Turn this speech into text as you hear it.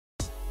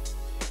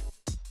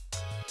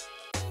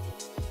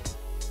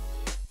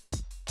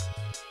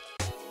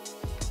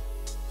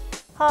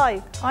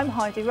Hi, I'm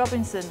Heidi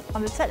Robinson.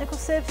 I'm the Technical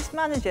Service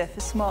Manager for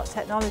Smart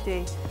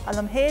Technology, and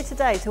I'm here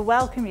today to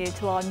welcome you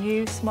to our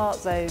new Smart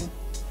Zone.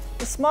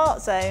 The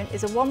Smart Zone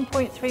is a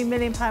 £1.3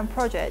 million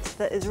project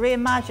that has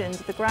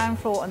reimagined the ground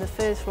floor and the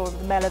first floor of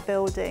the Mellor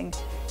building.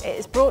 It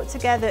has brought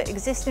together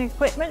existing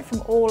equipment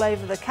from all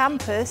over the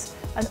campus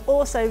and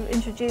also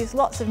introduced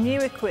lots of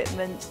new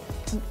equipment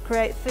to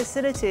create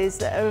facilities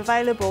that are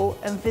available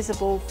and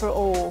visible for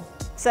all.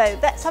 So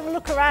let's have a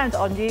look around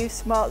our new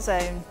Smart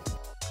Zone.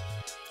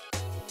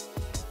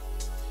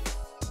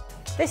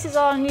 This is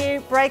our new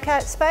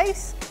breakout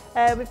space.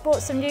 We've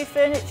bought some new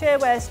furniture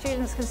where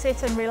students can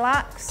sit and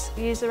relax,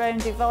 use their own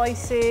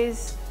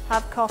devices,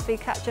 have coffee,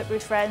 catch up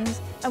with friends.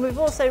 And we've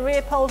also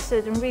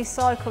reupholstered and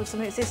recycled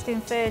some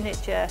existing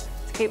furniture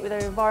to keep with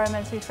our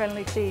environmentally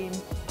friendly theme.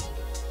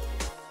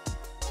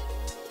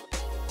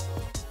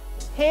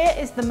 Here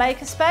is the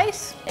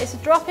makerspace. It's a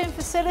drop-in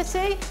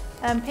facility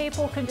and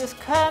people can just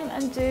come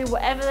and do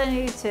whatever they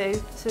need to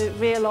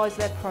realise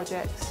their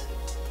projects.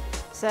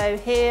 So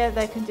here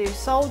they can do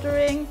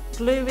soldering,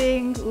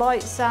 gluing,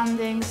 light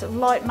sanding, sort of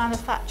light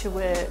manufacture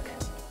work.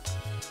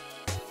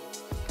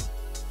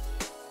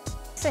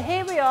 So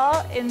here we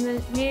are in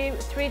the new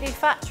 3D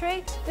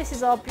factory. This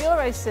is our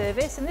bureau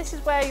service and this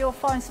is where you'll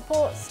find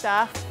support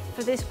staff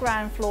for this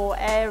ground floor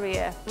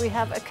area. We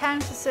have a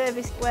counter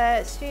service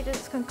where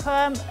students can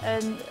come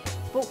and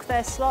book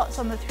their slots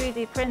on the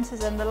 3D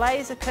printers and the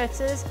laser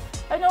cutters,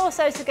 and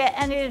also to get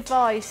any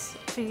advice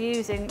for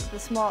using the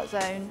Smart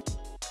Zone.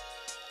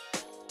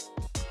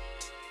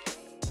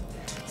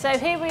 So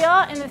here we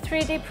are in the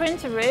 3D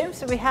printer room.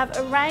 So we have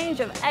a range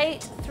of 8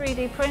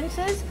 3D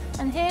printers,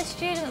 and here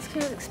students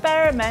can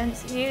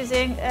experiment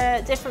using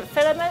different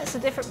filaments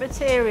and different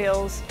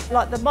materials,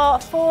 like the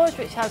Mark Forge,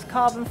 which has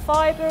carbon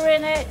fibre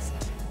in it.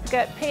 We've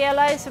got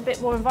PLA, so a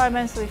bit more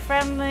environmentally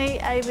friendly,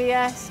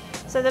 ABS.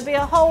 So there'll be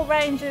a whole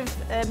range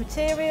of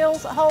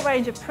materials, a whole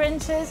range of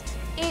printers,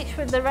 each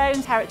with their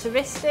own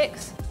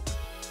characteristics.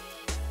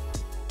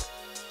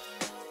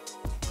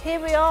 Here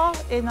we are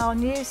in our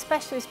new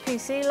specialist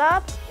PC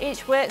lab. Each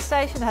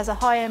workstation has a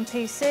high-end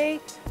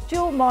PC,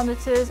 dual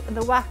monitors and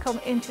the Wacom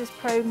Intuos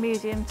Pro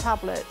Medium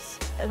tablets,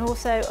 and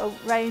also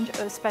a range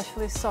of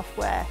specialist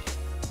software.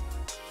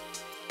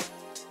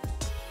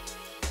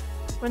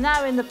 We're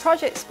now in the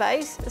project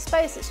space, a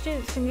space that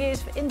students can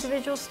use for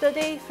individual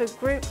study, for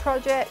group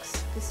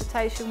projects,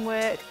 dissertation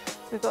work.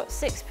 We've got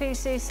 6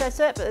 PCs set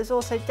up, but there's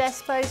also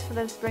desk space for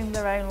them to bring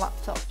their own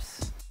laptops.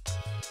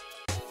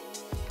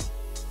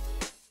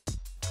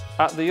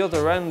 At the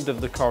other end of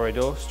the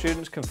corridor,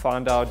 students can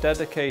find our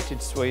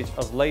dedicated suite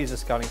of laser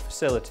scanning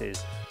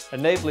facilities,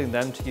 enabling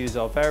them to use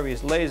our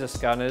various laser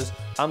scanners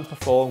and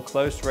perform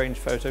close-range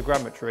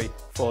photogrammetry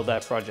for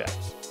their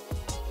projects.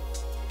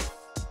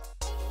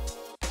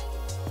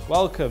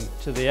 Welcome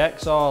to the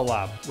XR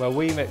Lab, where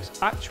we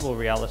mix actual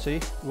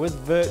reality with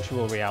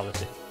virtual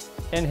reality.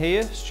 In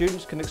here,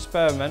 students can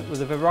experiment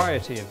with a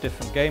variety of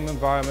different game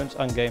environments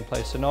and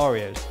gameplay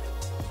scenarios.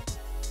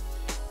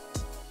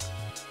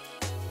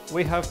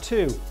 We have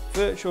 2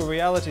 virtual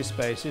reality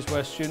spaces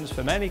where students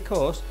from any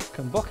course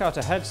can book out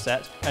a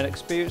headset and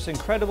experience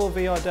incredible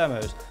VR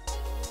demos.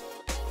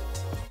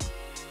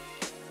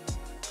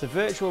 The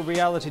virtual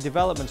reality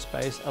development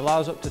space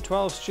allows up to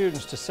 12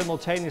 students to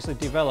simultaneously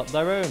develop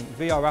their own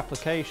VR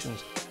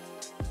applications.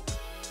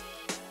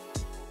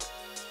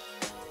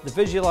 The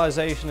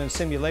visualization and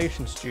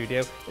simulation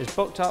studio is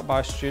booked out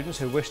by students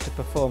who wish to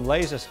perform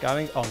laser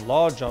scanning on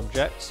large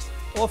objects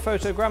or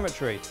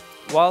photogrammetry.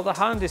 While the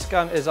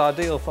HandyScan is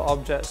ideal for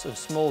objects of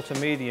small to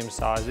medium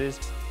sizes,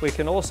 we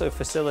can also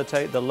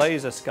facilitate the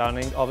laser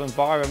scanning of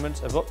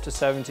environments of up to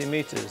 70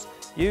 metres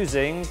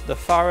using the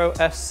Faro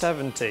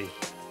S70.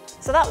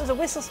 So that was a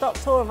whistle-stop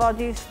tour of our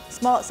new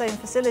Smart Zone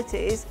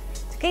facilities.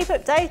 To keep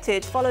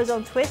updated, follow us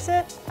on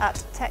Twitter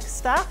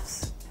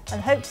 @TechStaffs, and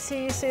hope to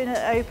see you soon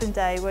at Open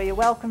Day, where you're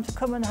welcome to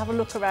come and have a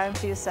look around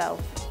for yourself.